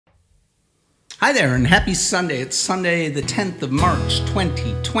Hi there, and happy Sunday. It's Sunday the 10th of March,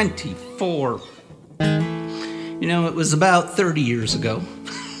 2024. You know, it was about 30 years ago,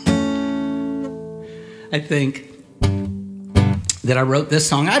 I think, that I wrote this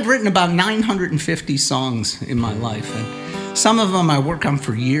song. I've written about 950 songs in my life, and some of them I work on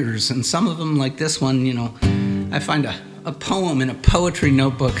for years, and some of them, like this one, you know, I find a poem in a poetry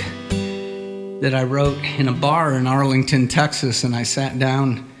notebook that I wrote in a bar in Arlington, Texas, and I sat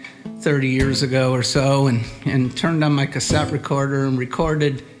down 30 years ago or so and turned on my cassette recorder and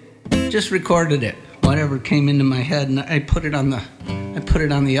recorded it, whatever came into my head, and I put it on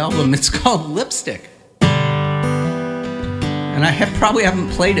the album. It's called Lipstick, and I probably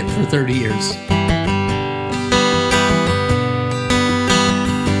haven't played it for 30 years.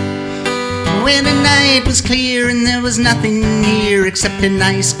 When the night was clear and there was nothing here except a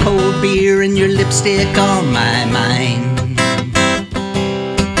nice cold beer and your lipstick on my mind,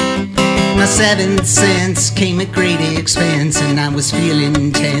 my seventh sense came at great expense, and I was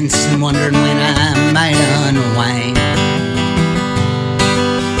feeling tense and wondering when I might unwind.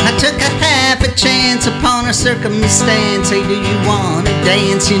 I took a half a chance upon a circumstance. Hey, do you want to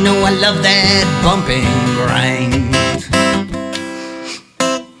dance? You know I love that bumping grind.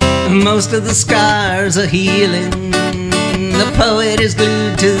 Most of the scars are healing. The poet is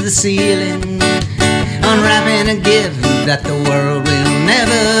glued to the ceiling, unwrapping a gift that the world will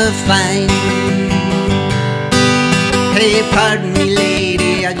never find. Hey, pardon me,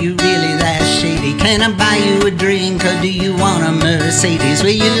 lady, are you really that shady? Can I buy you a drink, or do you want a Mercedes?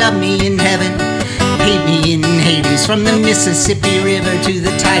 Will you love me in heaven, hate me in Hades? From the Mississippi River to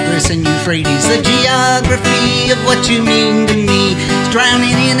the Tigris and Euphrates, the geography of what you mean to me is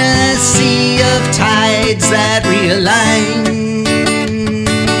drowning in a sea of tides that realign.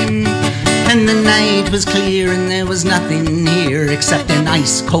 And the night was clear and there was nothing here except an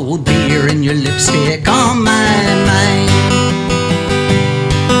ice cold beer and your lipstick on my mind.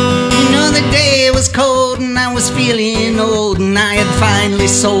 You know, the day was cold and I was feeling old, and I had finally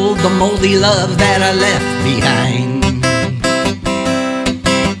sold the moldy love that I left behind.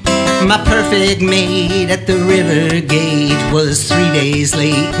 My perfect mate at the river gate was 3 days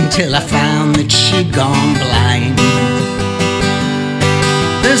late until I found that she'd gone blind.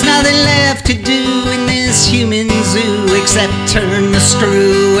 There's nothing left to do in this human zoo except turn the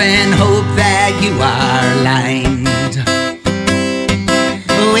screw and hope that you are lined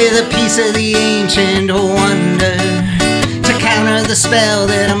with a piece of the ancient wonder to counter the spell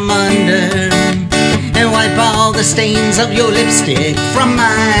that I'm under and wipe all the stains of your lipstick from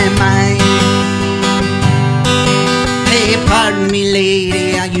my mind. Hey, pardon me,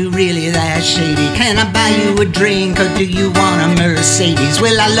 lady, are you really that shady? Can I buy you a drink, or do you want a Mercedes?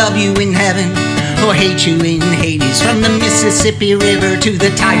 Will I love you in heaven or hate you in Hades? From the Mississippi River to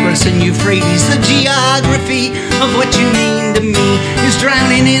the Tigris and Euphrates, the geography of what you mean to me is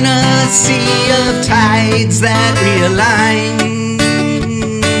drowning in a sea of tides that realign.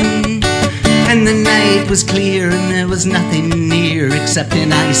 And the night was clear and there was nothing near except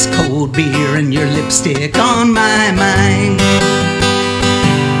an ice cold beer and your lipstick on my mind.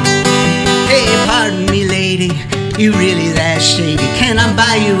 Hey, pardon me, lady, you really that shady? Can I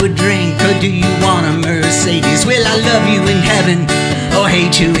buy you a drink, or do you want a Mercedes? Will I love you in heaven or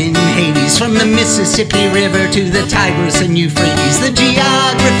hate you in Hades? From the Mississippi River to the Tigris and Euphrates, the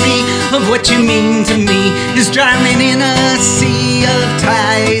geography of what you mean to me is drowning in a sea of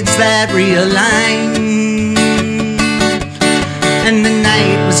tides that realign. And the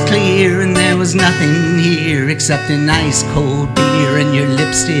night was clear and there was nothing here except an ice cold beer and your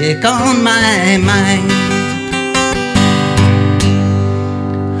lipstick on my mind.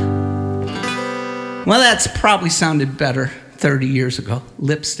 Well, that's probably sounded better 30 years ago.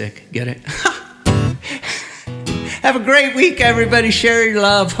 Lipstick, get it? Have a great week, everybody. Share your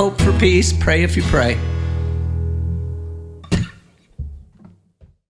love, hope for peace, pray if you pray.